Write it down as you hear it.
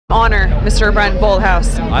honor, Mr. Brent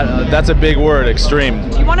Bolthouse? That's a big word, extreme.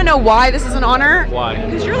 Do you want to know why this is an honor? Why?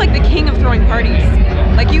 Because you're like the king of throwing parties.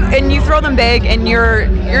 Like you throw them big, and you're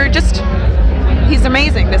just, he's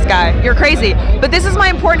amazing, this guy. You're crazy. But this is my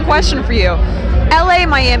important question for you. LA,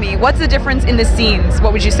 Miami, what's the difference in the scenes?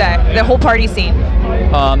 What would you say? The whole party scene?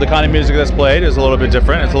 The kind of music that's played is a little bit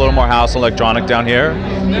different. It's a little more house electronic down here.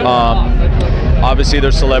 Obviously,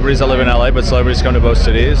 there's celebrities that live in LA, but celebrities come to both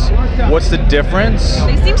cities. What's the difference?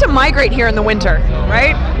 They seem to migrate here in the winter,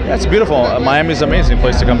 right? Yeah, it's beautiful. Miami's an amazing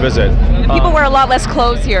place to come visit. People wear a lot less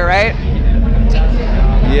clothes here, right?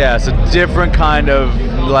 Yeah, it's a different kind of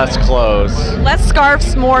less clothes. Less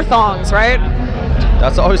scarves, more thongs, right?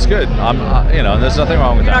 That's always good. There's nothing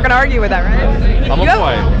wrong with You're that. not going to argue with that, right? I'm a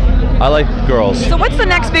boy. I like girls. So what's the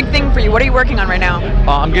next big thing for you? What are you working on right now?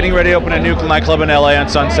 I'm getting ready to open a new nightclub in LA on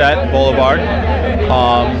Sunset Boulevard,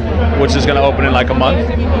 which is going to open in like a month.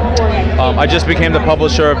 I just became the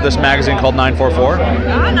publisher of this magazine called 944.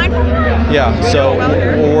 944. Yeah, so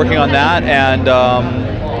we're working on that, and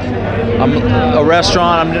I'm a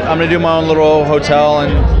restaurant. I'm going to do my own little hotel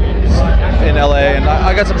in LA, and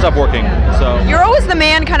I got some stuff working. So you're always the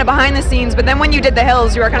man kind of behind the scenes, but then when you did The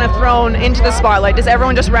Hills, you were kind of thrown into the spotlight. Does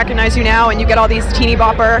everyone just recognize you now, and you get all these teeny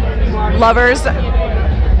bopper lovers?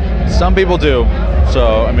 Some people do.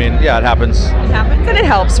 So I mean, yeah, it happens. It happens, and it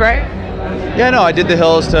helps, right? Yeah, no, I did The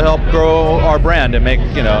Hills to help grow our brand and make,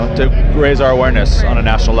 to raise our awareness on a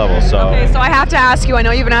national level. So okay, so I have to ask you. I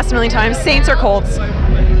know you've been asked a million times. Saints or Colts?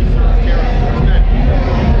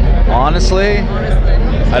 Honestly,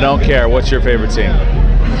 I don't care. What's your favorite team?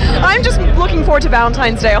 I'm just looking forward to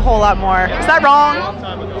Valentine's Day a whole lot more. Is that wrong?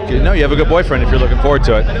 No, you have a good boyfriend if you're looking forward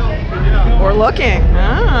to it. We're looking.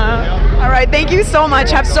 All right, thank you so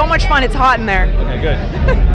much. Have so much fun. It's hot in there. Okay, good.